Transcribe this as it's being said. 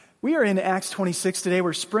We are in Acts 26 today.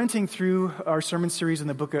 We're sprinting through our sermon series in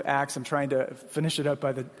the book of Acts. I'm trying to finish it up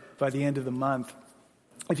by the end of the month.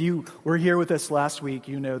 If you were here with us last week,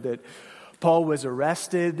 you know that Paul was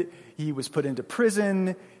arrested. He was put into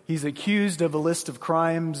prison. He's accused of a list of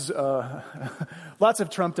crimes, lots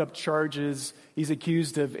of trumped-up charges. He's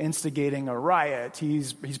accused of instigating a riot.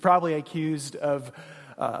 He's probably accused of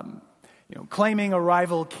claiming a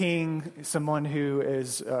rival king, someone who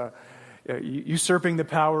is usurping the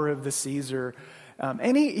power of the Caesar.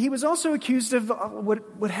 And he was also accused of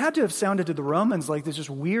what had to have sounded to the Romans like this just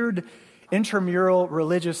weird intramural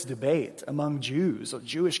religious debate among Jews,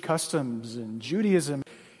 Jewish customs and Judaism.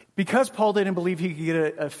 Because Paul didn't believe he could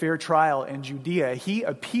get a fair trial in Judea, he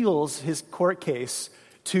appeals his court case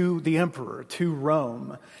to the emperor, to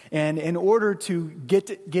Rome. And in order to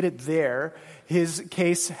get it there, his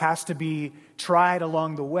case has to be tried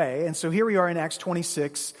along the way. And so here we are in Acts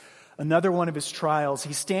 26, another one of his trials.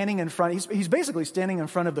 He's standing in front, he's basically standing in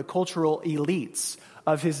front of the cultural elites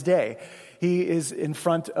of his day. He is in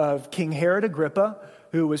front of King Herod Agrippa,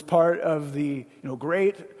 who was part of the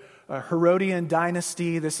great Herodian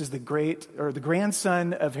dynasty. This is the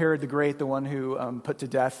grandson of Herod the Great, the one who put to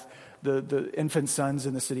death the infant sons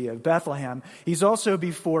in the city of Bethlehem. He's also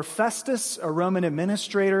before Festus, a Roman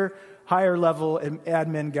administrator, higher level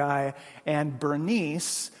admin guy, and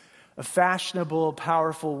Bernice, a fashionable,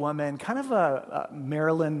 powerful woman, kind of a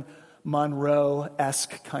Marilyn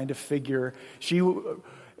Monroe-esque kind of figure.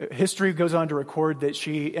 History goes on to record that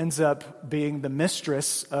she ends up being the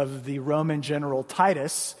mistress of the Roman general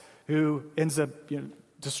Titus, who ends up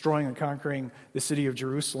destroying and conquering the city of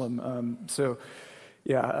Jerusalem.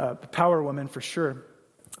 Power woman for sure.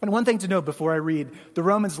 And one thing to note before I read, the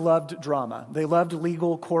Romans loved drama. They loved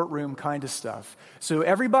legal courtroom kind of stuff. So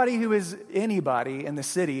everybody who is anybody in the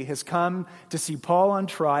city has come to see Paul on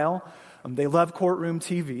trial. They love courtroom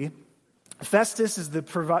TV. Festus is the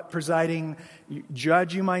presiding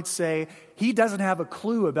judge, you might say. He doesn't have a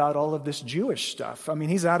clue about all of this Jewish stuff. I mean,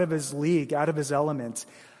 he's out of his league, out of his element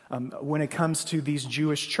when it comes to these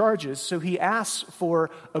Jewish charges. So he asks for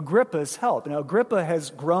Agrippa's help. Now, Agrippa has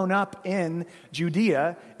grown up in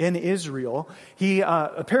Judea, in Israel.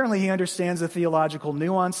 Apparently he understands the theological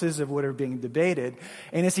nuances of what are being debated.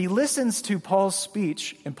 And as he listens to Paul's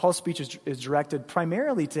speech, and Paul's speech is directed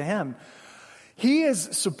primarily to him, he is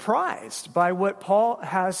surprised by what Paul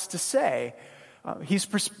has to say. He's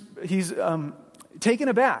taken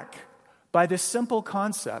aback by this simple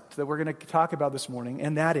concept that we're going to talk about this morning,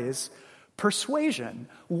 and that is persuasion.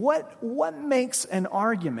 What makes an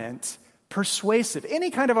argument persuasive? Any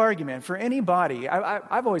kind of argument for anybody.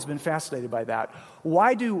 I've always been fascinated by that.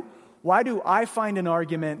 Why do I find an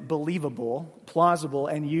argument believable, plausible,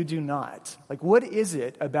 and you do not? Like, what is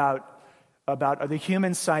it about the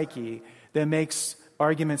human psyche that makes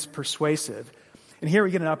arguments persuasive? And here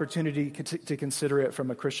we get an opportunity to consider it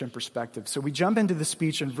from a Christian perspective. So we jump into the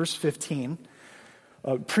speech in verse 15.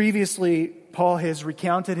 Previously, Paul has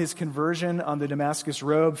recounted his conversion on the Damascus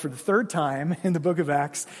Road for the third time in the book of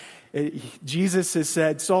Acts. Jesus has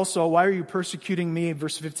said, "Saul, Saul, why are you persecuting me?"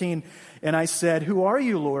 Verse 15, "And I said, 'Who are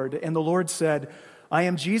you, Lord?' And the Lord said, 'I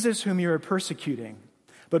am Jesus whom you are persecuting.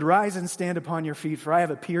 But rise and stand upon your feet, for I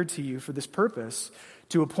have appeared to you for this purpose,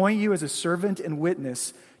 to appoint you as a servant and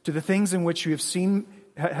witness to the things in which you have seen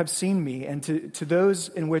me, and to those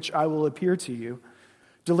in which I will appear to you,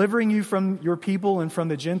 delivering you from your people and from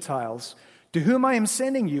the Gentiles, to whom I am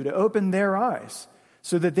sending you to open their eyes,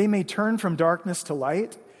 so that they may turn from darkness to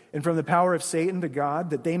light, and from the power of Satan to God,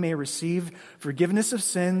 that they may receive forgiveness of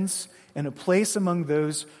sins and a place among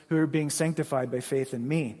those who are being sanctified by faith in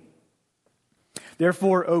me.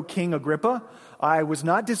 Therefore, O King Agrippa, I was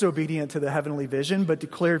not disobedient to the heavenly vision, but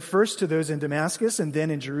declared first to those in Damascus and then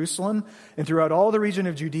in Jerusalem and throughout all the region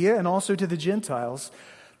of Judea and also to the Gentiles,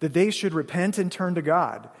 that they should repent and turn to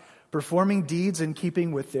God, performing deeds in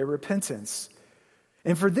keeping with their repentance.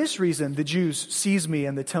 And for this reason, the Jews seized me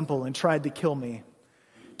in the temple and tried to kill me.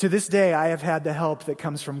 To this day, I have had the help that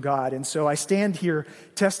comes from God. And so I stand here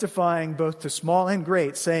testifying both to small and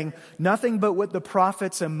great, saying nothing but what the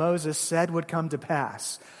prophets and Moses said would come to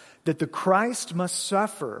pass, that the Christ must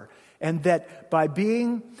suffer, and that by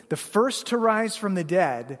being the first to rise from the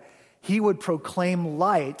dead, he would proclaim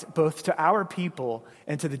light both to our people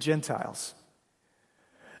and to the Gentiles.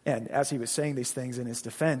 And as he was saying these things in his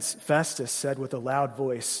defense, Festus said with a loud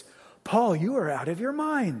voice, "Paul, you are out of your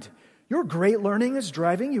mind. Your great learning is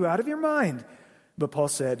driving you out of your mind." But Paul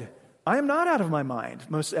said, "I am not out of my mind,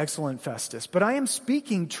 most excellent Festus, but I am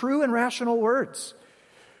speaking true and rational words.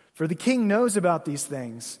 For the king knows about these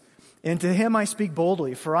things, and to him I speak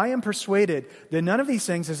boldly, for I am persuaded that none of these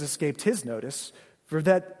things has escaped his notice. For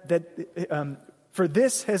for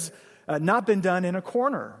this has not been done in a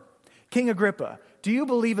corner. King Agrippa, do you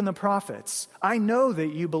believe in the prophets? I know that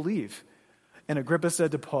you believe." And Agrippa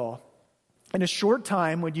said to Paul, "In a short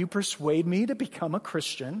time would you persuade me to become a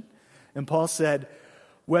Christian?" And Paul said,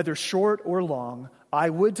 "Whether short or long, I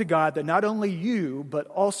would to God that not only you, but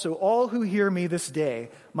also all who hear me this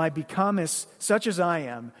day might become such as I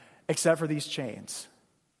am, except for these chains."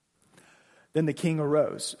 Then the king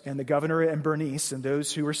arose, and the governor and Bernice and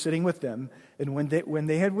those who were sitting with them, and when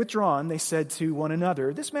they had withdrawn, they said to one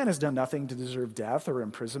another, "This man has done nothing to deserve death or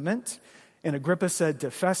imprisonment." And Agrippa said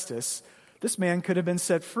to Festus, "This man could have been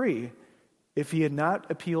set free if he had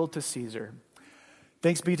not appealed to Caesar."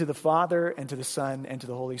 Thanks be to the Father, and to the Son, and to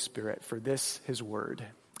the Holy Spirit for this, his word.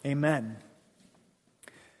 Amen.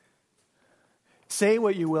 Say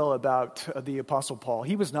what you will about the Apostle Paul.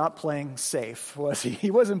 He was not playing safe, was he?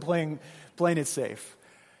 He wasn't playing it safe.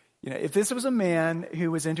 If this was a man who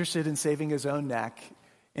was interested in saving his own neck,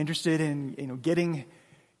 interested in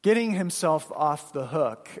getting himself off the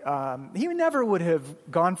hook, he never would have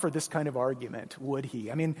gone for this kind of argument, would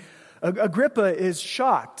he? I mean, Agrippa is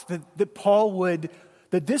shocked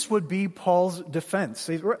that this would be Paul's defense.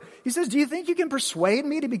 He says, "Do you think you can persuade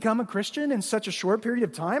me to become a Christian in such a short period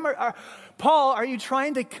of time? Paul, are you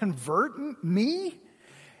trying to convert me?"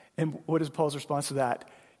 And what is Paul's response to that?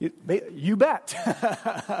 You bet.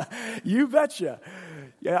 You betcha.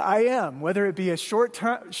 Yeah, I am. Whether it be a short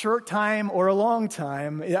time or a long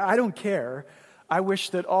time, I don't care. I wish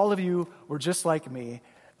that all of you were just like me,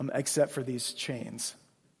 except for these chains.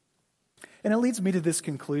 And it leads me to this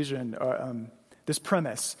conclusion, this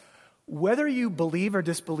premise. Whether you believe or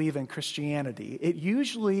disbelieve in Christianity, it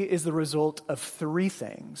usually is the result of three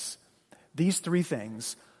things. These three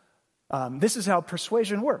things. This is how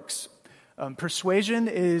persuasion works. Persuasion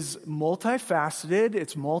is multifaceted.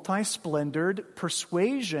 It's multi-splendored.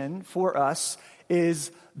 Persuasion for us is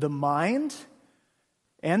the mind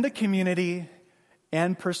and the community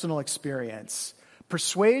and personal experience.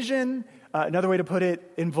 Persuasion, another way to put it,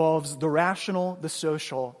 involves the rational, the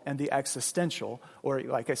social, and the existential. Or,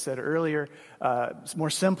 like I said earlier, more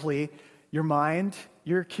simply, your mind,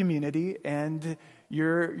 your community, and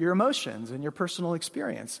your emotions and your personal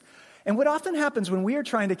experience. And what often happens when we are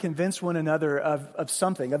trying to convince one another of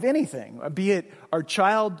something, of anything, be it our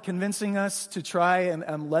child convincing us to try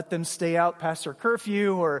and let them stay out past their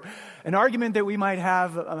curfew, or an argument that we might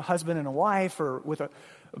have, a husband and a wife, or with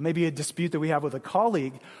maybe a dispute that we have with a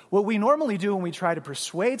colleague, what we normally do when we try to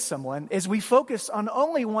persuade someone is we focus on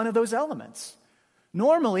only one of those elements.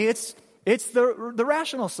 Normally, it's the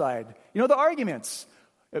rational side, the arguments.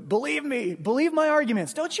 Believe me, believe my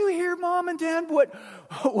arguments. Don't you hear, Mom and Dad,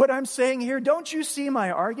 what I'm saying here? Don't you see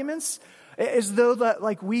my arguments? As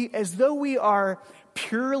though we are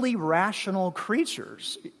purely rational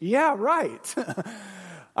creatures. Yeah, right.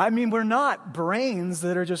 I mean, we're not brains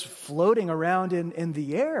that are just floating around in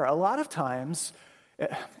the air. A lot of times,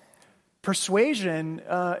 persuasion,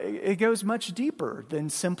 it goes much deeper than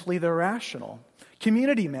simply the rational.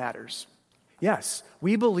 Community matters. Yes,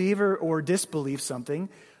 we believe or disbelieve something,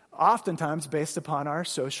 oftentimes based upon our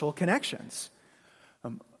social connections.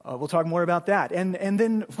 We'll talk more about that. And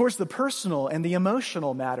then, of course, the personal and the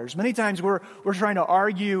emotional matters. Many times we're trying to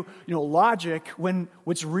argue, logic when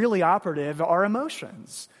what's really operative are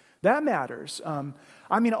emotions. That matters.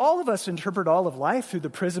 All of us interpret all of life through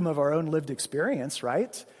the prism of our own lived experience,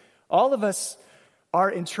 right? All of us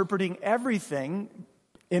are interpreting everything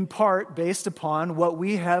in part based upon what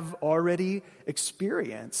we have already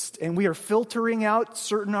experienced. And we are filtering out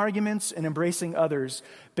certain arguments and embracing others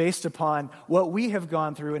based upon what we have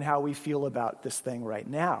gone through and how we feel about this thing right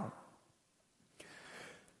now.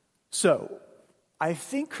 So, I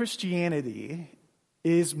think Christianity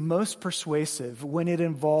is most persuasive when it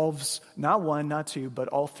involves not one, not two, but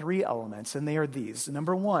all three elements. And they are these.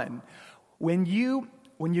 Number one, when you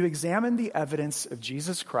examine the evidence of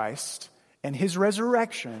Jesus Christ and his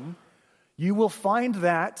resurrection, you will find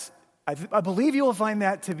that, I believe you will find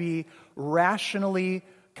that to be rationally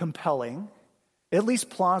compelling, at least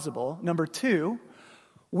plausible. Number two,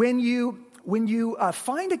 when you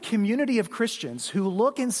find a community of Christians who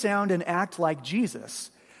look and sound and act like Jesus,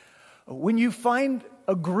 when you find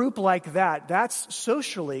a group like that, that's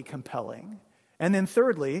socially compelling. And then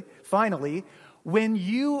thirdly, finally, when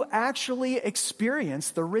you actually experience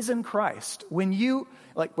the risen Christ, when you,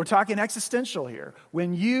 we're talking existential here,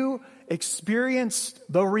 when you experience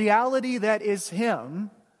the reality that is him,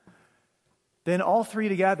 then all three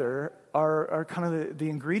together are kind of the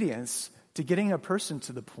ingredients to getting a person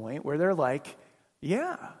to the point where they're like,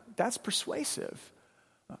 yeah, that's persuasive.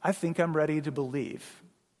 I think I'm ready to believe.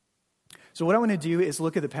 So what I want to do is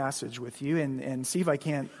look at the passage with you and see if I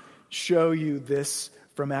can't show you this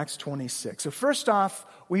from Acts 26. So first off,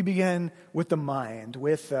 we begin with the mind,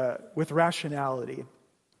 with rationality.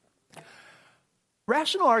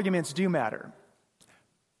 Rational arguments do matter,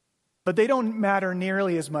 but they don't matter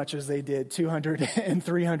nearly as much as they did 200 and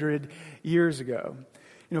 300 years ago.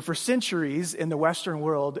 For centuries in the Western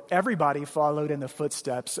world, everybody followed in the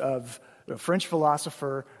footsteps of the French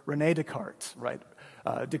philosopher René Descartes, right?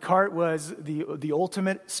 Descartes was the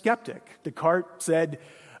ultimate skeptic. Descartes said,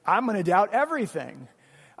 I'm going to doubt everything.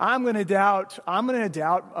 I'm going to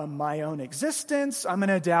doubt my own existence. I'm going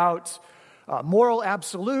to doubt moral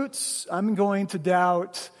absolutes. I'm going to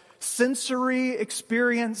doubt sensory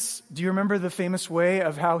experience. Do you remember the famous way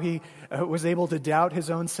of how he was able to doubt his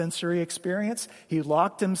own sensory experience? He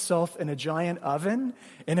locked himself in a giant oven,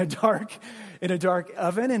 in a dark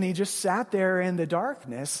oven, and he just sat there in the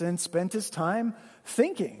darkness and spent his time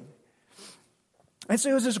thinking. And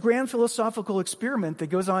so it was this grand philosophical experiment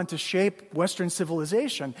that goes on to shape Western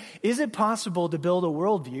civilization. Is it possible to build a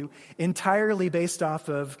worldview entirely based off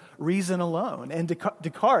of reason alone? And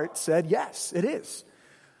Descartes said, yes, it is.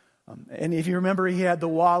 And if you remember, he had the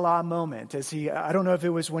voila moment I don't know if it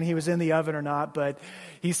was when he was in the oven or not, but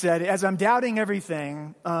he said, as I'm doubting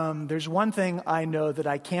everything, there's one thing I know that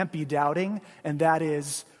I can't be doubting, and that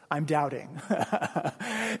is I'm doubting.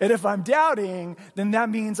 And if I'm doubting, then that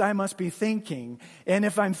means I must be thinking. And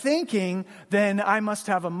if I'm thinking, then I must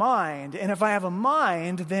have a mind. And if I have a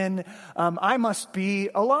mind, then I must be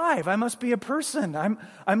alive. I must be a person.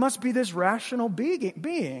 I must be this rational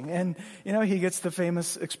being. And, he gets the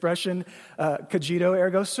famous expression, cogito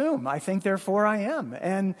ergo sum. I think, therefore I am.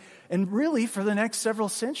 And really, for the next several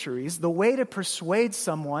centuries, the way to persuade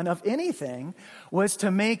someone of anything was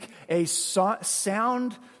to make a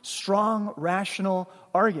sound, strong, rational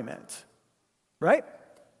argument. Right?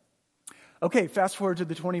 Okay, fast forward to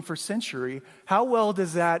the 21st century. How well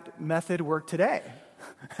does that method work today?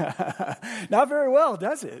 Not very well,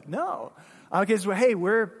 does it? No. Because, hey,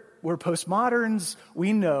 we're postmoderns.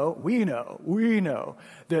 We know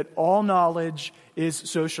that all knowledge is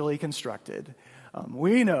socially constructed.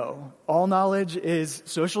 We know all knowledge is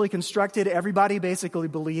socially constructed. Everybody basically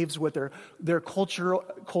believes what their culture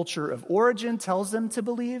of origin tells them to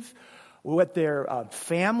believe, what their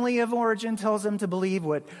family of origin tells them to believe,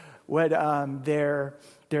 what their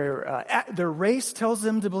race tells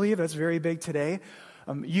them to believe. That's very big today.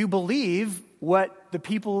 You believe what the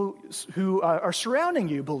people who are surrounding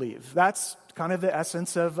you believe. That's kind of the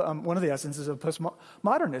essence of one of the essences of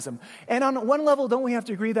postmodernism. And on one level, don't we have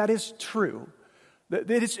to agree that is true?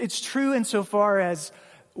 It's true insofar as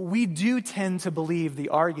we do tend to believe the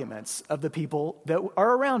arguments of the people that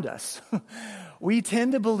are around us. We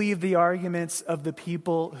tend to believe the arguments of the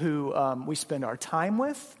people who we spend our time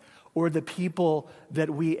with, or the people that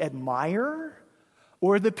we admire,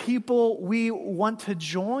 or the people we want to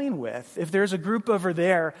join with. If there's a group over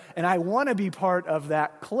there and I want to be part of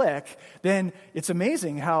that clique, then it's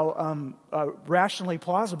amazing how rationally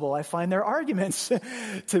plausible I find their arguments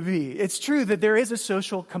to be. It's true that there is a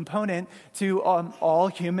social component to all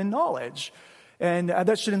human knowledge. And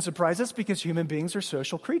that shouldn't surprise us because human beings are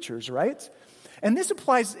social creatures, right? And this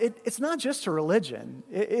applies, it's not just to religion.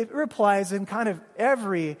 It applies in kind of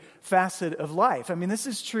every facet of life. I mean, this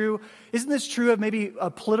is true. Isn't this true of maybe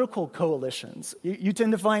political coalitions? You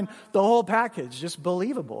tend to find the whole package just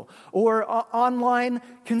believable. Or online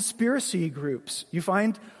conspiracy groups. You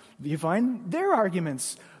find their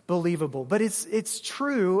arguments believable. But it's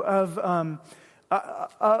true of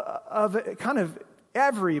kind of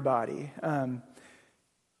everybody.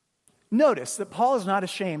 Notice that Paul is not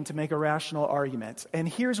ashamed to make a rational argument. And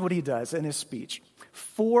here's what he does in his speech.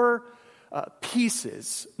 4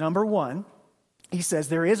 pieces. Number 1, he says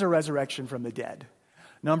there is a resurrection from the dead.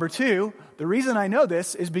 Number 2, the reason I know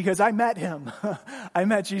this is because I met him. I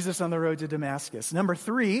met Jesus on the road to Damascus. Number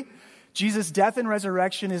 3, Jesus' death and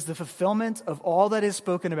resurrection is the fulfillment of all that is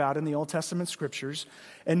spoken about in the Old Testament scriptures.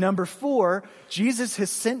 And number 4, Jesus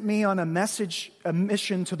has sent me on a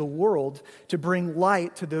mission to the world to bring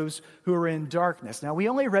light to those who are in darkness. Now, we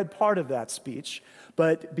only read part of that speech,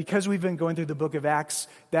 but because we've been going through the book of Acts,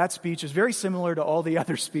 that speech is very similar to all the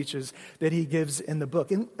other speeches that he gives in the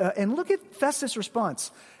book. And look at Festus'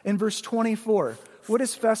 response in verse 24. What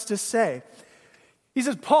does Festus say? He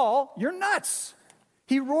says, Paul, you're nuts.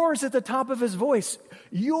 He roars at the top of his voice,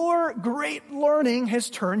 your great learning has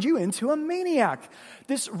turned you into a maniac.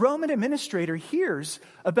 This Roman administrator hears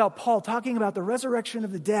about Paul talking about the resurrection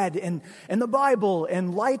of the dead and the Bible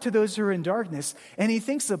and light to those who are in darkness, and he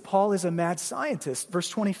thinks that Paul is a mad scientist. Verse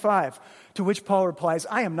 25, to which Paul replies,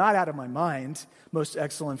 I am not out of my mind, most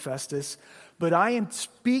excellent Festus, but I am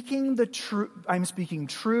speaking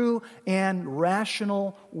true and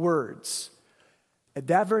rational words. At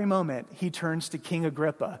that very moment, he turns to King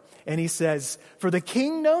Agrippa and he says, "For the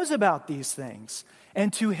king knows about these things,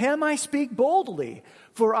 and to him I speak boldly,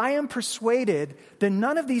 for I am persuaded that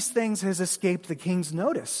none of these things has escaped the king's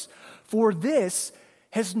notice. For this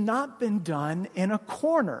has not been done in a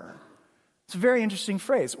corner." It's a very interesting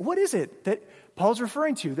phrase. What is it that Paul's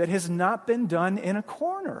referring to that has not been done in a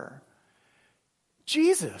corner?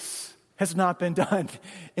 Jesus has not been done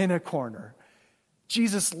in a corner.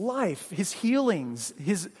 Jesus' life, his healings,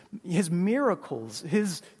 his miracles,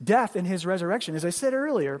 his death and his resurrection. As I said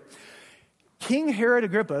earlier, King Herod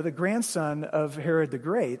Agrippa, the grandson of Herod the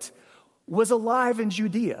Great, was alive in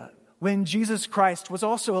Judea when Jesus Christ was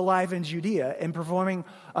also alive in Judea and performing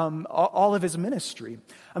all of his ministry.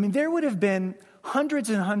 I mean, there would have been hundreds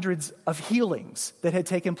and hundreds of healings that had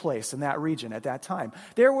taken place in that region at that time.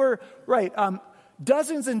 There were,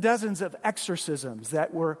 dozens and dozens of exorcisms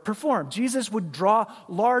that were performed. Jesus would draw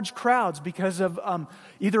large crowds because of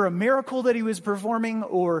either a miracle that he was performing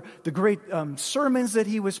or the great sermons that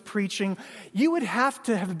he was preaching. You would have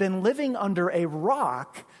to have been living under a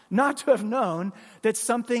rock not to have known that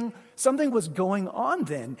something was going on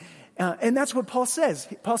then. And that's what Paul says.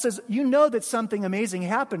 Paul says, you know that something amazing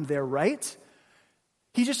happened there, right?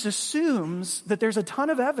 He just assumes that there's a ton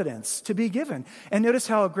of evidence to be given. And notice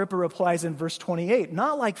how Agrippa replies in verse 28,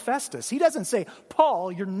 not like Festus. He doesn't say,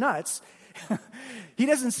 "Paul, you're nuts." He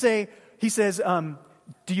doesn't say, he says,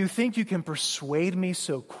 "Do you think you can persuade me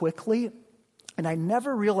so quickly?" And I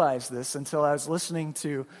never realized this until I was listening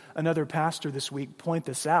to another pastor this week point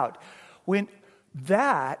this out. When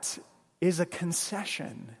that is a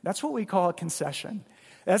concession. That's what we call a concession.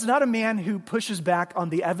 That's not a man who pushes back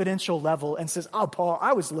on the evidential level and says, "Oh, Paul,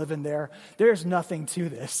 I was living there. There's nothing to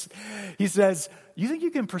this." He says, "You think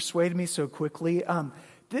you can persuade me so quickly?"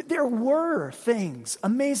 There were things,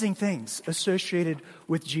 amazing things associated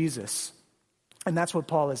with Jesus. And that's what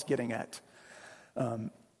Paul is getting at.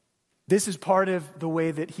 This is part of the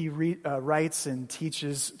way that he writes and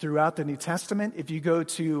teaches throughout the New Testament. If you go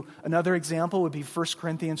to another example, would be 1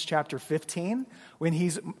 Corinthians chapter 15, when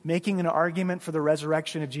he's making an argument for the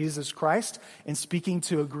resurrection of Jesus Christ and speaking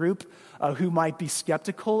to a group who might be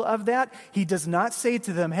skeptical of that. He does not say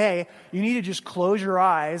to them, "Hey, you need to just close your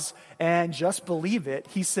eyes and just believe it."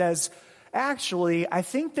 He says, "Actually, I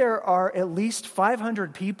think there are at least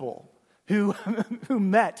 500 people who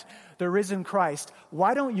met the risen Christ.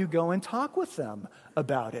 Why don't you go and talk with them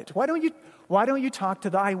about it? Why don't you talk to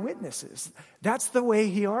the eyewitnesses?" That's the way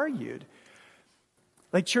he argued.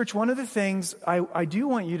 Like, church, one of the things I do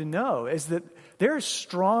want you to know is that there is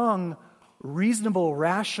strong, reasonable,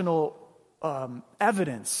 rational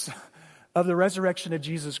evidence of the resurrection of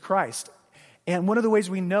Jesus Christ. And one of the ways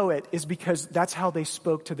we know it is because that's how they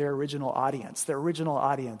spoke to their original audience. Their original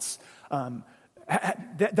audience,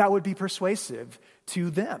 that would be persuasive to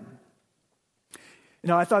them. You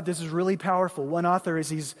know, I thought this was really powerful. One author, as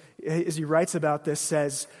he writes about this,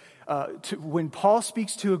 says, when Paul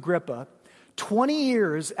speaks to Agrippa, 20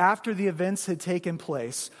 years after the events had taken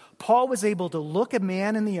place, Paul was able to look a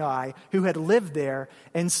man in the eye who had lived there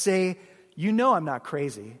and say, "You know I'm not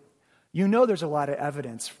crazy. You know there's a lot of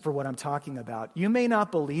evidence for what I'm talking about. You may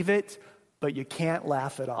not believe it, but you can't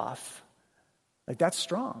laugh it off." Like, that's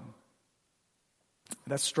strong.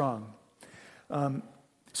 That's strong.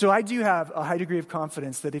 So I do have a high degree of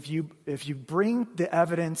confidence that if you bring the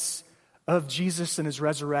evidence of Jesus and his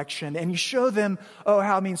resurrection, and you show them,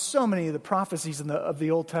 so many of the prophecies of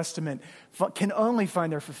the Old Testament can only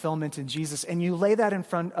find their fulfillment in Jesus, and you lay that in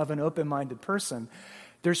front of an open-minded person,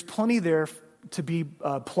 there's plenty there to be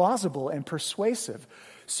plausible and persuasive.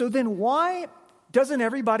 So then why doesn't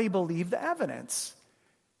everybody believe the evidence?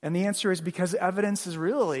 And the answer is because evidence is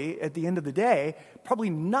really, at the end of the day, probably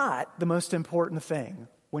not the most important thing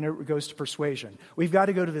when it goes to persuasion. We've got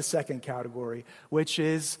to go to the second category, which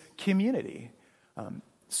is community,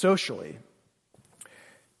 socially.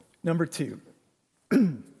 Number 2,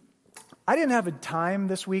 I didn't have a time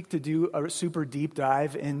this week to do a super deep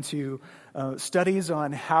dive into studies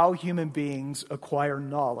on how human beings acquire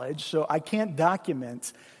knowledge, so I can't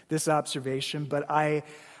document this observation, but I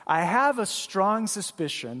have a strong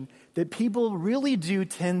suspicion that people really do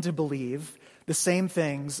tend to believe the same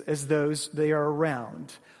things as those they are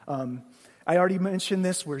around. I already mentioned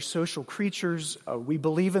this. We're social creatures. We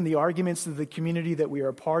believe in the arguments of the community that we are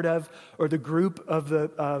a part of, or the group of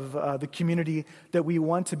the community that we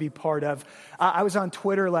want to be part of. I was on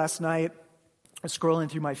Twitter last night, scrolling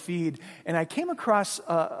through my feed, and I came across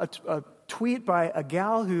a tweet by a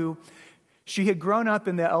gal who She had grown up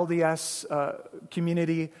in the LDS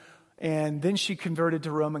community, and then she converted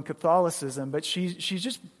to Roman Catholicism, but she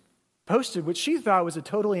just posted what she thought was a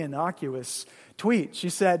totally innocuous tweet. She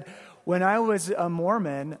said, "When I was a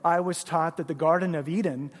Mormon, I was taught that the Garden of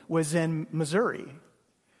Eden was in Missouri."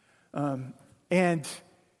 And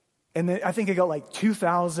then I think it got like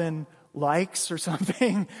 2,000 likes or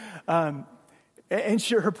something. And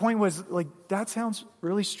her point was like, that sounds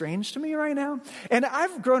really strange to me right now. And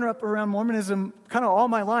I've grown up around Mormonism kind of all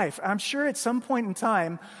my life. I'm sure at some point in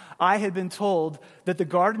time, I had been told that the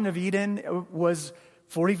Garden of Eden was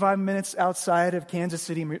 45 minutes outside of Kansas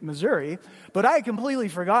City, Missouri, but I had completely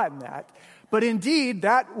forgotten that. But indeed,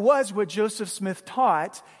 that was what Joseph Smith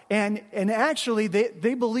taught. And actually,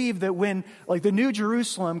 they believe that when like the New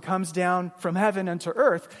Jerusalem comes down from heaven unto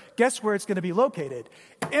earth, guess where it's going to be located?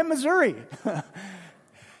 In Missouri.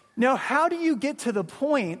 Now, how do you get to the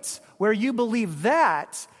point where you believe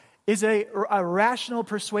that is a rational,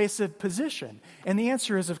 persuasive position? And the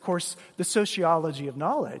answer is, of course, the sociology of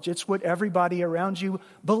knowledge. It's what everybody around you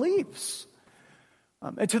believes.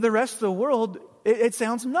 And to the rest of the world, it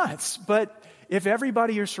sounds nuts. But if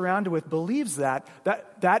everybody you're surrounded with believes that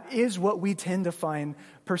is what we tend to find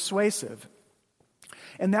persuasive.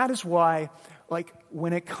 And that is why, like,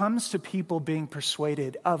 when it comes to people being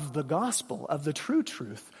persuaded of the gospel, of the true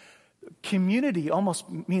truth, community almost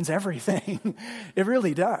means everything. It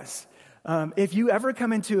really does. If you ever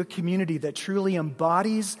come into a community that truly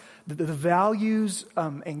embodies the values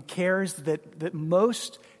and cares that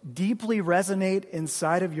most deeply resonate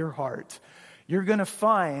inside of your heart, you're going to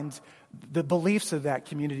find the beliefs of that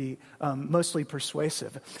community mostly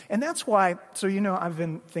persuasive. And that's why, so I've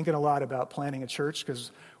been thinking a lot about planning a church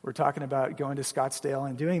because we're talking about going to Scottsdale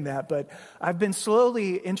and doing that, but I've been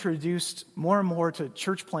slowly introduced more and more to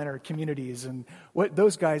church planner communities and what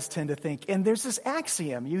those guys tend to think. And there's this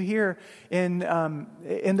axiom you hear in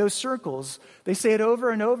those circles. They say it over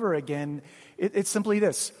and over again. It's simply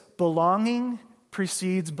this: belonging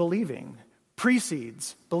precedes believing.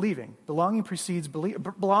 Precedes believing. Belonging precedes believing.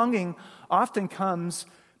 Belonging often comes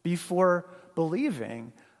before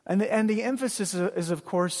believing. And the emphasis is, of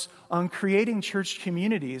course, on creating church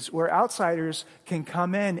communities where outsiders can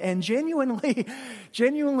come in and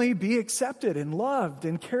genuinely be accepted and loved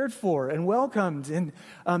and cared for and welcomed and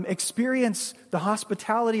experience the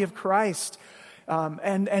hospitality of Christ.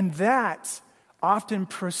 And that often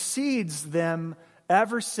precedes them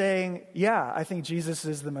ever saying, yeah, I think Jesus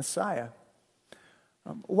is the Messiah.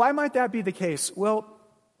 Why might that be the case? Well,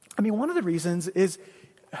 one of the reasons is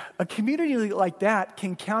a community like that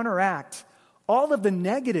can counteract all of the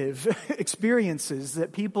negative experiences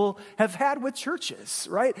that people have had with churches,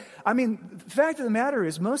 right? The fact of the matter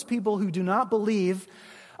is most people who do not believe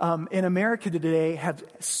in America today have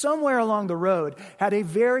somewhere along the road had a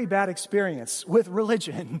very bad experience with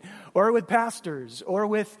religion or with pastors or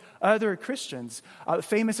with other Christians. A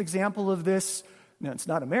famous example of this, no, it's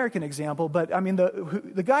not an American example, but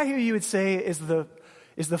the guy who you would say is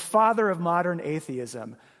the father of modern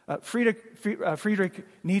atheism, Friedrich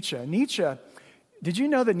Nietzsche. Nietzsche, did you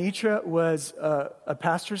know that Nietzsche was a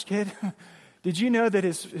pastor's kid? Did you know that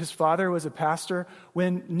his father was a pastor?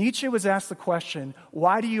 When Nietzsche was asked the question,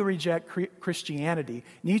 why do you reject Christianity?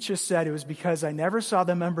 Nietzsche said, it was because I never saw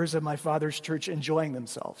the members of my father's church enjoying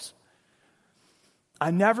themselves.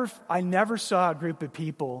 I never saw a group of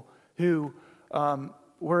people who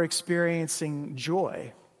were experiencing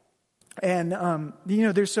joy. And,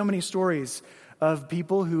 there's so many stories of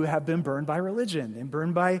people who have been burned by religion and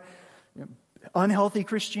burned by unhealthy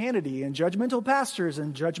Christianity and judgmental pastors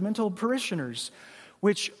and judgmental parishioners,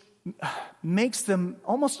 which makes them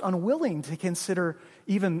almost unwilling to consider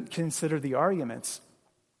the arguments.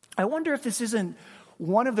 I wonder if this isn't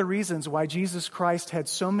one of the reasons why Jesus Christ had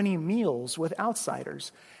so many meals with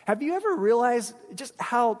outsiders. Have you ever realized just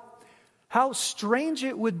how strange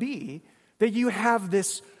it would be that you have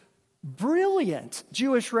this brilliant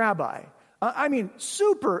Jewish rabbi,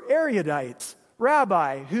 super erudite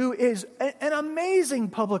rabbi who is an amazing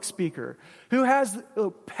public speaker, who has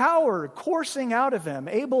power coursing out of him,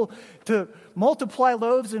 able to multiply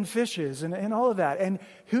loaves and fishes and all of that. And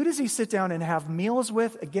who does he sit down and have meals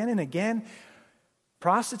with again and again?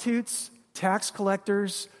 Prostitutes, tax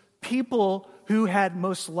collectors, people who had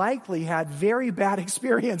most likely had very bad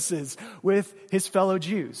experiences with his fellow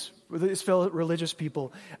Jews, with his fellow religious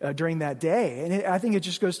people during that day. And I think it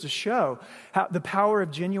just goes to show how the power of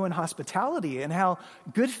genuine hospitality and how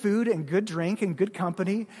good food and good drink and good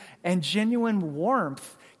company and genuine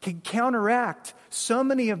warmth can counteract so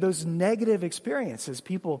many of those negative experiences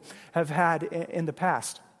people have had in the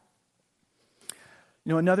past.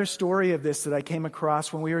 Another story of this that I came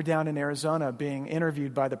across when we were down in Arizona being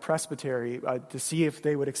interviewed by the presbytery to see if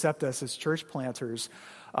they would accept us as church planters.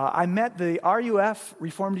 I met the RUF,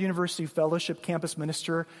 Reformed University Fellowship campus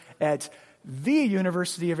minister at the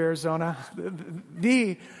University of Arizona,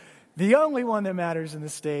 the only one that matters in the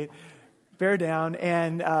state. Bear down.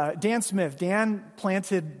 And Dan Smith. Dan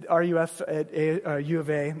planted RUF at U of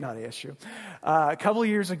A, not ASU, a couple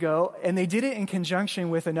years ago, and they did it in conjunction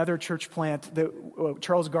with another church plant,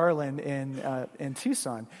 Charles Garland in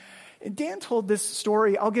Tucson. And Dan told this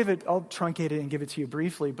story. I'll truncate it and give it to you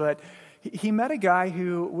briefly, but he met a guy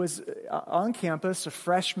who was on campus, a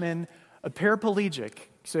freshman, a paraplegic.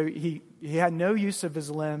 So he had no use of his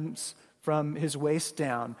limbs from his waist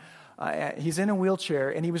down. He's in a wheelchair,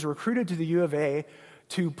 and he was recruited to the U of A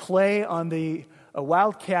to play on the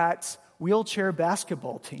Wildcats wheelchair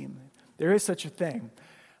basketball team. There is such a thing.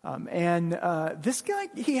 This guy,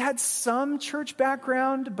 he had some church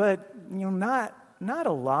background, but not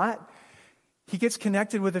a lot. He gets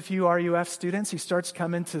connected with a few RUF students. He starts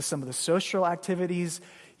coming to some of the social activities.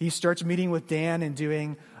 He starts meeting with Dan and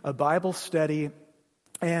doing a Bible study.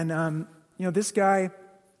 And, this guy,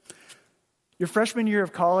 your freshman year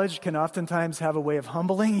of college can oftentimes have a way of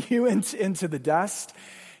humbling you into the dust.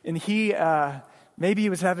 And maybe he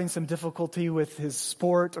was having some difficulty with his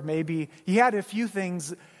sport, or maybe he had a few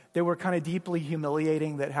things that were kind of deeply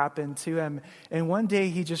humiliating that happened to him. And one day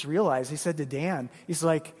he just realized, he said to Dan, he's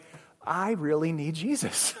like, I really need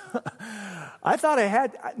Jesus. I thought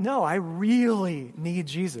I really need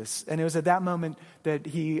Jesus. And it was at that moment that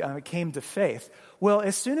he came to faith. Well,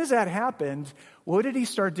 as soon as that happened, what did he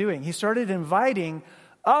start doing? He started inviting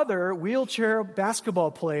other wheelchair basketball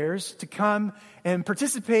players to come and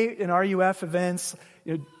participate in RUF events,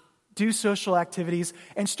 do social activities,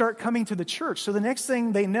 and start coming to the church. So the next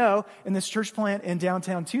thing they know, in this church plant in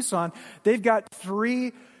downtown Tucson, they've got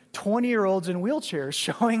 3 20-year-olds in wheelchairs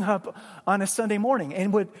showing up on a Sunday morning.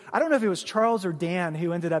 And I don't know if it was Charles or Dan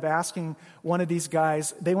who ended up asking one of these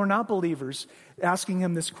guys, they were not believers, asking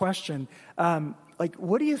him this question,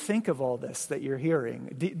 what do you think of all this that you're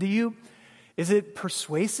hearing? Is it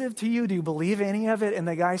persuasive to you? Do you believe any of it? And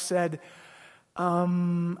the guy said,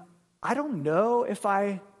 I don't know if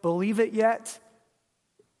I believe it yet,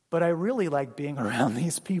 but I really like being around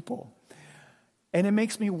these people. And it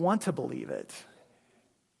makes me want to believe it.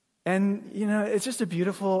 And, it's just a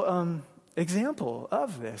beautiful example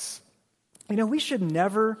of this. We should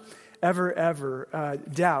never, ever, ever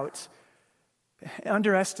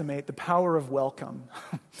underestimate the power of welcome.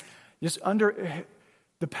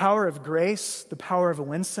 The power of grace, the power of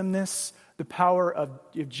winsomeness, the power of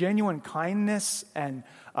genuine kindness and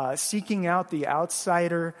seeking out the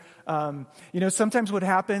outsider. Sometimes what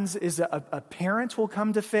happens is a parent will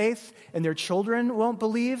come to faith and their children won't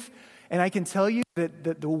believe. And I can tell you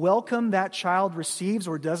that the welcome that child receives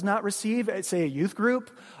or does not receive at, say, a youth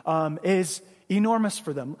group, is enormous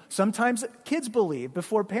for them. Sometimes kids believe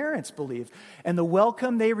before parents believe. And the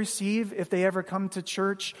welcome they receive if they ever come to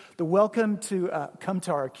church, the welcome to come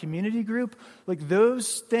to our community group,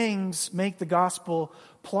 those things make the gospel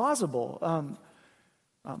plausible.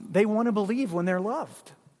 They want to believe when they're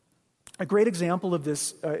loved. A great example of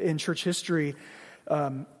this in church history,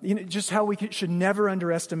 just how we should never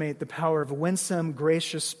underestimate the power of winsome,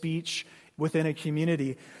 gracious speech within a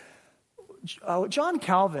community. John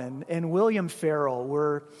Calvin and William Farel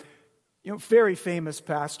were very famous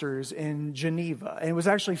pastors in Geneva. And it was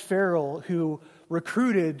actually Farel who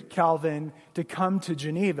recruited Calvin to come to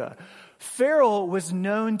Geneva. Farel was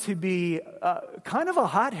known to be kind of a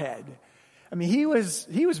hothead. I mean, he was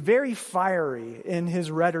very fiery in his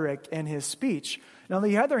rhetoric and his speech. And on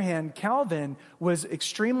the other hand, Calvin was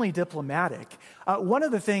extremely diplomatic. One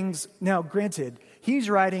of the things, now granted, he's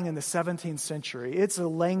writing in the 17th century. It's a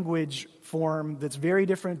language form that's very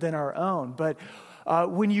different than our own. But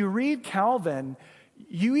when you read Calvin,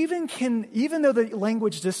 you even though the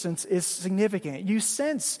language distance is significant, you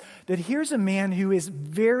sense that here's a man who is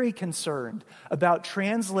very concerned about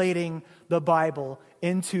translating the Bible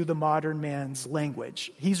into the modern man's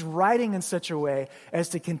language. He's writing in such a way as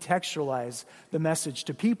to contextualize the message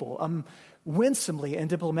to people, winsomely and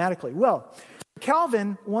diplomatically. Well,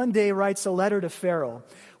 Calvin one day writes a letter to Farel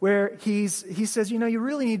where he says, you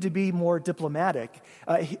really need to be more diplomatic.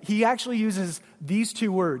 He actually uses these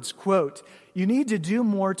 2 words, quote, you need to do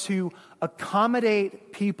more to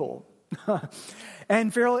accommodate people.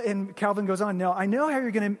 And Calvin goes on, now I know how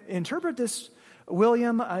you're going to interpret this,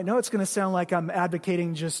 William. I know it's going to sound like I'm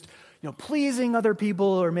advocating just, pleasing other people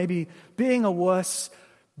or maybe being a wuss,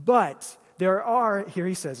 but there are, here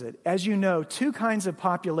he says it, as you know, two kinds of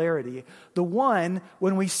popularity. The one,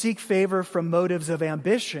 when we seek favor from motives of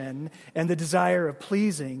ambition and the desire of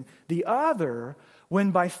pleasing. The other, when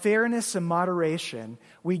by fairness and moderation,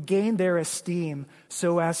 we gain their esteem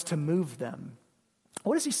so as to move them.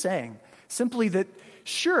 What is he saying? Simply that,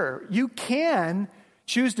 sure, you can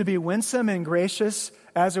choose to be winsome and gracious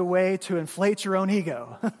as a way to inflate your own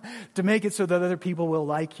ego, to make it so that other people will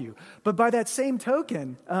like you. But by that same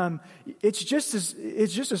token, it's just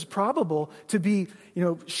as probable to be,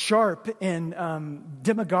 sharp in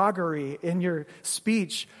demagoguery in your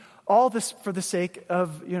speech, all this for the sake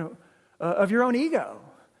of your own ego.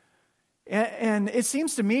 And it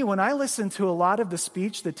seems to me when I listen to a lot of the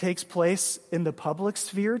speech that takes place in the public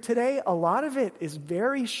sphere today, a lot of it is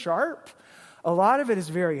very sharp. A lot of it is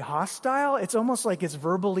very hostile. It's almost like it's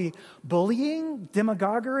verbally bullying,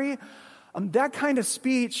 demagoguery. That kind of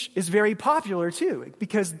speech is very popular too,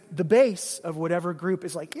 because the base of whatever group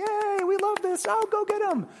is like, yay, we love this, oh, go get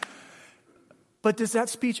them. But does that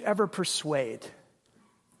speech ever persuade?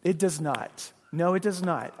 It does not. No, it does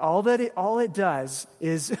not. All it does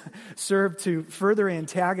is serve to further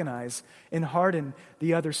antagonize and harden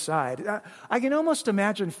the other side. I can almost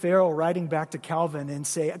imagine Farrell writing back to Calvin and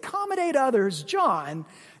say, accommodate others, John.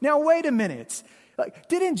 Now, wait a minute.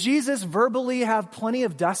 Didn't Jesus verbally have plenty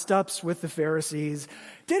of dust-ups with the Pharisees?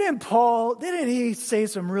 Didn't he say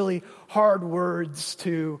some really hard words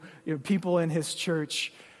to people in his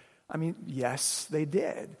church? I mean, yes, they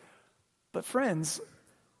did. But friends,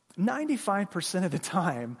 95% of the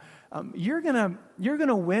time, you're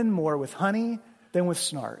gonna win more with honey than with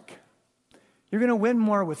snark. You're gonna win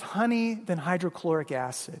more with honey than hydrochloric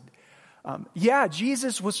acid.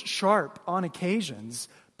 Jesus was sharp on occasions,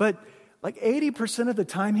 but like 80% of the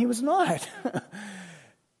time he was not.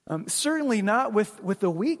 Certainly not with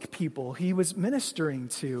the weak people he was ministering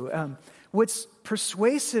to. What's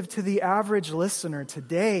persuasive to the average listener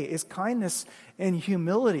today is kindness and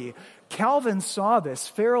humility. Calvin saw this.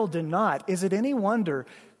 Farrell did not. Is it any wonder,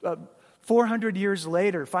 400 years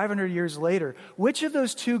later, 500 years later, which of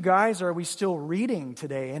those two guys are we still reading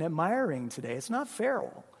today and admiring today? It's not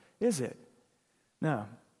Farrell, is it? No.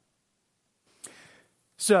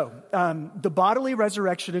 So, the bodily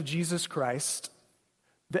resurrection of Jesus Christ,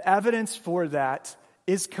 the evidence for that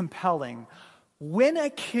is compelling. When a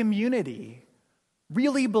community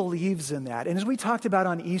really believes in that, and as we talked about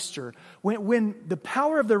on Easter, when the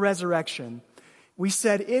power of the resurrection, we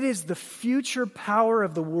said it is the future power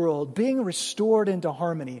of the world being restored into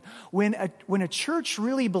harmony. When a church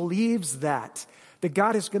really believes that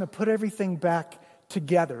God is going to put everything back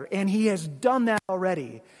together, and he has done that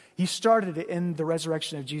already. He started it in the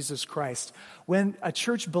resurrection of Jesus Christ. When a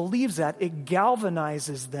church believes that, it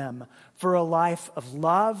galvanizes them for a life of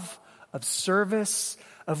love, of service,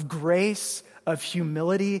 of grace, of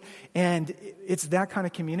humility, and it's that kind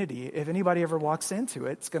of community. If anybody ever walks into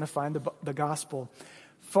it, it's going to find the gospel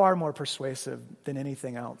far more persuasive than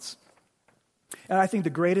anything else. And I think the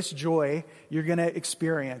greatest joy you're going to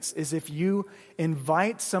experience is if you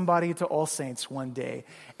invite somebody to All Saints one day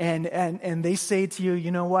and they say to you,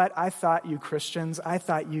 you know what, I thought you Christians, I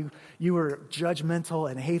thought you were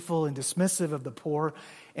judgmental and hateful and dismissive of the poor,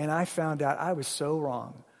 and I found out I was so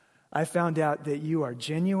wrong. I found out that you are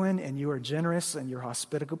genuine and you are generous and you're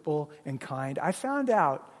hospitable and kind. I found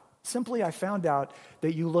out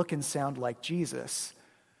that you look and sound like Jesus.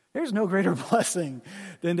 There's no greater blessing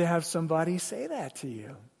than to have somebody say that to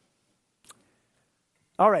you.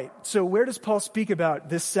 All right, so where does Paul speak about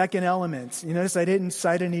this second element? You notice I didn't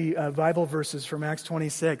cite any Bible verses from Acts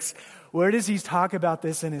 26. Where does he talk about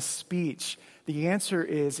this in his speech? The answer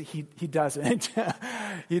is he doesn't.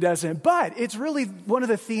 He doesn't. But it's really one of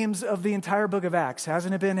the themes of the entire book of Acts,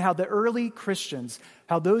 hasn't it been? How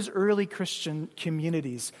those early Christian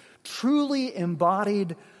communities truly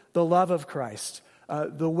embodied the love of Christ,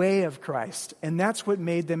 the way of Christ. And that's what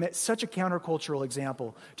made them such a countercultural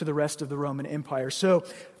example to the rest of the Roman Empire. So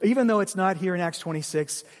even though it's not here in Acts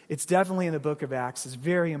 26, it's definitely in the book of Acts. It's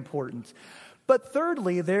very important. But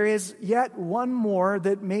thirdly, there is yet one more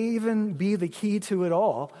that may even be the key to it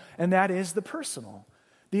all, and that is the personal,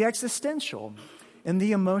 the existential, and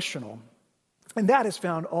the emotional. And that is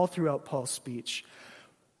found all throughout Paul's speech.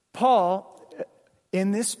 Paul,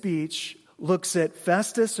 in this speech, looks at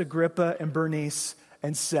Festus, Agrippa, and Bernice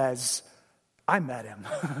and says, I met him.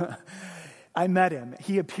 I met him.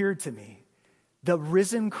 He appeared to me. The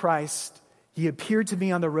risen Christ He appeared to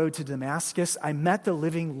me on the road to Damascus. I met the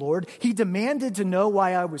living Lord. He demanded to know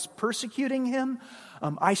why I was persecuting him.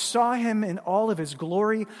 I saw him in all of his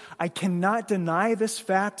glory. I cannot deny this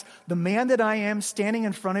fact. The man that I am standing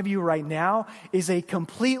in front of you right now is a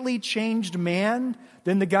completely changed man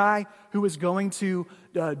than the guy who was going to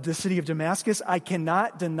the city of Damascus. I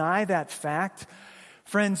cannot deny that fact.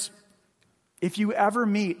 Friends, if you ever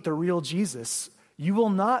meet the real Jesus, you will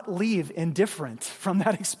not leave indifferent from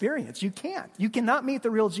that experience. You can't. You cannot meet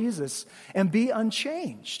the real Jesus and be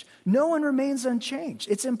unchanged. No one remains unchanged.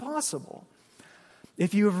 It's impossible.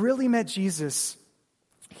 If you have really met Jesus,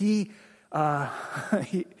 you'll have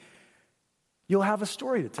a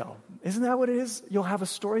story to tell. Isn't that what it is? You'll have a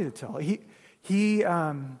story to tell.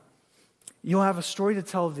 You'll have a story to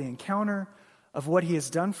tell of the encounter, of what he has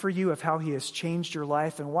done for you, of how he has changed your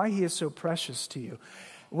life, and why he is so precious to you.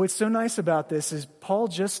 What's so nice about this is Paul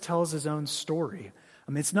just tells his own story.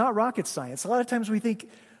 I mean, it's not rocket science. A lot of times we think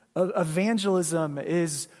evangelism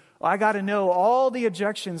is, I got to know all the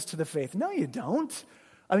objections to the faith. No, you don't.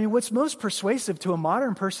 I mean, what's most persuasive to a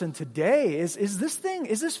modern person today is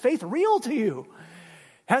this faith real to you?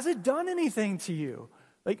 Has it done anything to you?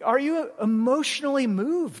 Like, are you emotionally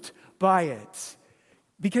moved by it?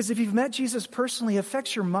 Because if you've met Jesus personally, it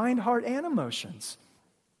affects your mind, heart, and emotions.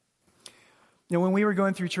 You know, when we were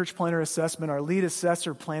going through church planter assessment, our lead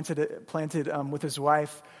assessor planted with his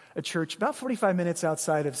wife a church about 45 minutes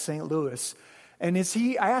outside of St. Louis. And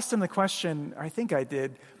I asked him the question, I think I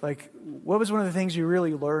did, like, what was one of the things you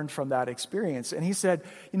really learned from that experience? And he said,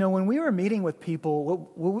 you know, when we were meeting with people,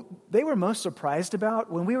 what they were most surprised about,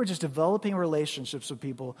 when we were just developing relationships with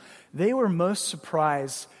people, they were most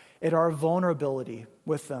surprised at our vulnerability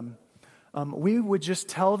with them. We would just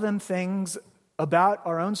tell them things about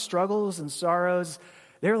our own struggles and sorrows.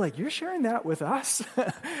 They were like, you're sharing that with us?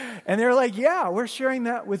 And they're like, yeah, we're sharing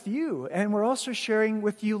that with you. And we're also sharing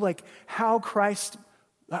with you like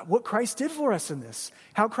what Christ did for us in this,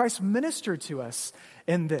 how Christ ministered to us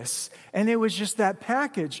in this. And it was just that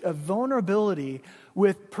package of vulnerability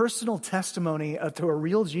with personal testimony to a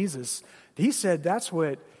real Jesus. He said that's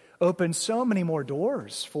what opened so many more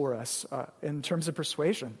doors for us in terms of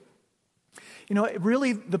persuasion. You know,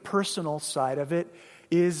 really the personal side of it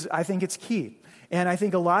is, I think it's key. And I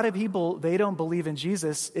think a lot of people, they don't believe in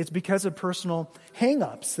Jesus. It's because of personal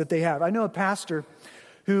hang-ups that they have. I know a pastor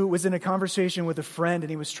who was in a conversation with a friend, and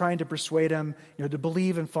he was trying to persuade him, you know, to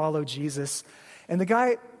believe and follow Jesus. And the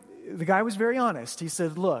guy was very honest. He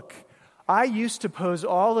said, look, I used to pose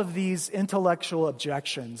all of these intellectual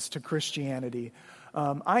objections to Christianity.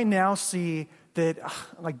 I now see that,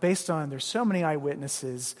 like, based on, there's so many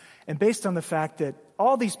eyewitnesses, and based on the fact that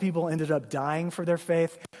all these people ended up dying for their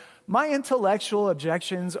faith, my intellectual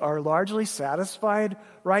objections are largely satisfied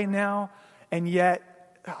right now, and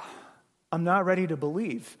yet I'm not ready to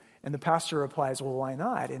believe. And the pastor replies, well, why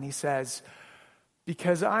not? And he says,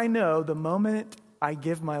 because I know the moment I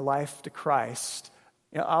give my life to Christ,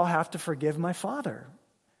 you know, I'll have to forgive my father.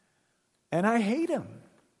 And I hate him.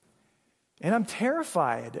 And I'm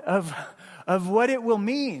terrified of what it will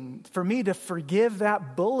mean for me to forgive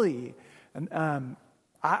that bully. And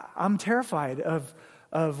I'm terrified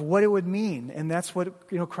of what it would mean, and that's what,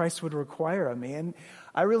 you know, Christ would require of me. And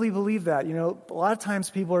I really believe that. You know, a lot of times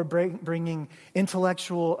people are bringing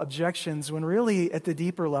intellectual objections when really at the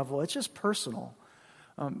deeper level it's just personal.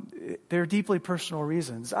 They're deeply personal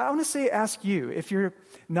reasons. I want to ask you, if you're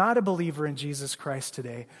not a believer in Jesus Christ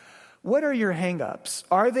today, what are your hang-ups?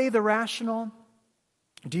 Are they the rational?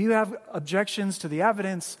 Do you have objections to the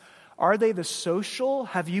evidence? Are they the social?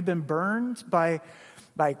 Have you been burned by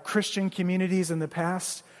Christian communities in the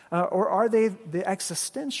past? Or are they the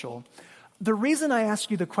existential? The reason I ask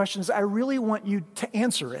you the question is I really want you to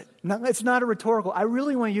answer it. It's not a rhetorical. I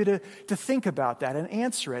really want you to think about that and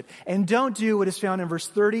answer it. And don't do what is found in verse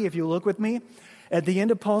 30, if you look with me. At the end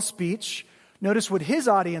of Paul's speech, notice what his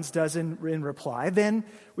audience does in reply. Then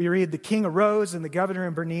we read, the king arose, and the governor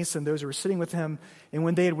and Bernice and those who were sitting with him. And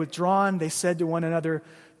when they had withdrawn, they said to one another,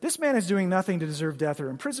 this man is doing nothing to deserve death or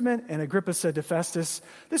imprisonment. And Agrippa said to Festus,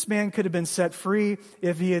 this man could have been set free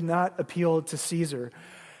if he had not appealed to Caesar.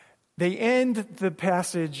 They end the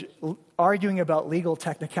passage arguing about legal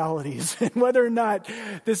technicalities and whether or not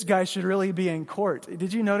this guy should really be in court.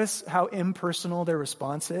 Did you notice how impersonal their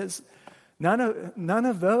response is? None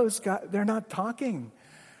of those guys, they're not talking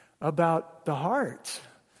about the heart.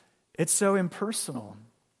 It's so impersonal.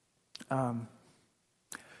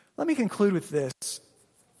 Let me conclude with this.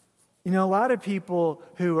 You know, a lot of people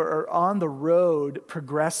who are on the road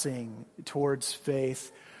progressing towards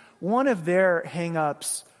faith, one of their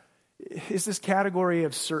hang-ups is this category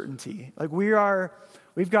of certainty. Like we're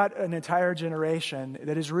We've got an entire generation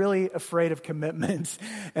that is really afraid of commitment,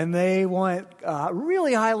 and they want a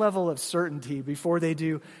really high level of certainty before they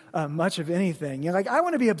do much of anything. Like, I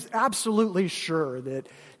want to be absolutely sure that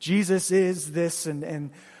Jesus is this,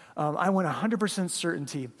 and I want 100%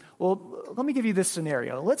 certainty. Well, let me give you this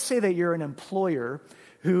scenario. Let's say that you're an employer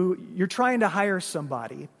who you're trying to hire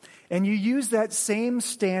somebody, and you use that same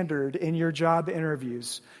standard in your job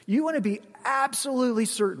interviews. You want to be absolutely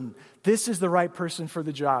certain this is the right person for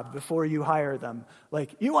the job before you hire them.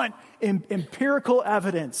 Like, you want empirical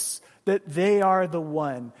evidence that they are the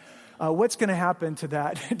one. What's going to happen to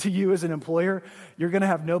that, to you as an employer? You're going to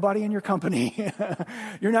have nobody in your company.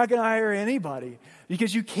 You're not going to hire anybody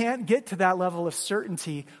because you can't get to that level of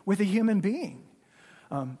certainty with a human being.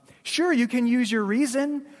 Sure, you can use your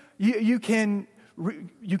reason. You can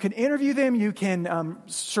interview them. You can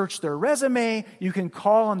search their resume. You can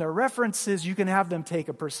call on their references. You can have them take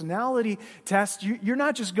a personality test. You're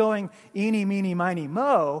not just going eeny, meeny, miny,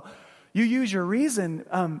 mo. You use your reason.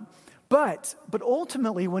 But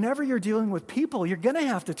ultimately, whenever you're dealing with people, you're going to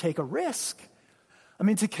have to take a risk. I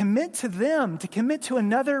mean, to commit to them, to commit to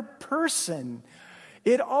another person,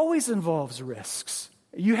 it always involves risks.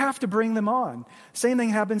 You have to bring them on. Same thing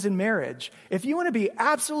happens in marriage. If you want to be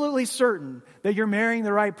absolutely certain that you're marrying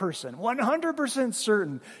the right person, 100%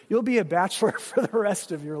 certain, you'll be a bachelor for the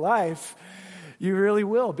rest of your life. You really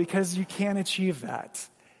will, because you can't achieve that.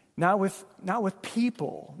 Not with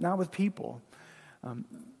people. Not with people.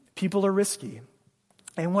 People are risky.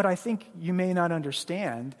 And what I think you may not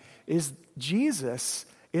understand is Jesus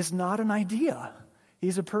is not an idea.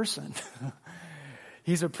 He's a person.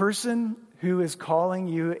 He's a person who is calling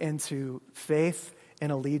you into faith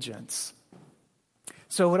and allegiance.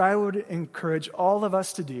 So what I would encourage all of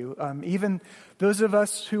us to do, even those of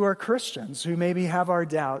us who are Christians, who maybe have our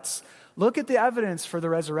doubts, look at the evidence for the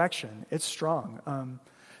resurrection. It's strong.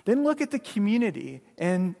 Then look at the community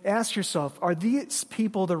and ask yourself, are these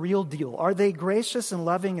people the real deal? Are they gracious and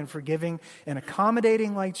loving and forgiving and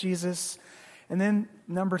accommodating like Jesus? And then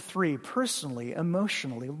number 3, personally,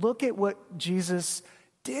 emotionally, look at what Jesus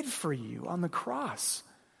did for you on the cross.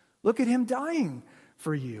 Look at him dying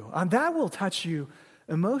for you. That will touch you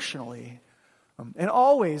emotionally. And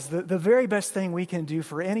always, the very best thing we can do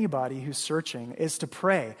for anybody who's searching is to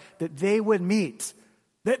pray that they would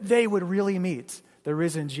really meet the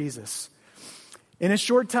risen Jesus. In a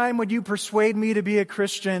short time, would you persuade me to be a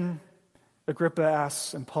Christian? Agrippa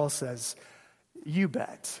asks, and Paul says, you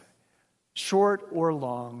bet. Short or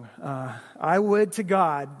long, I would to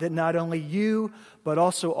God that not only you, but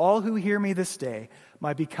also all who hear me this day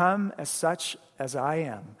might become as such as I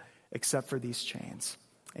am, except for these chains.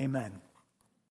 Amen.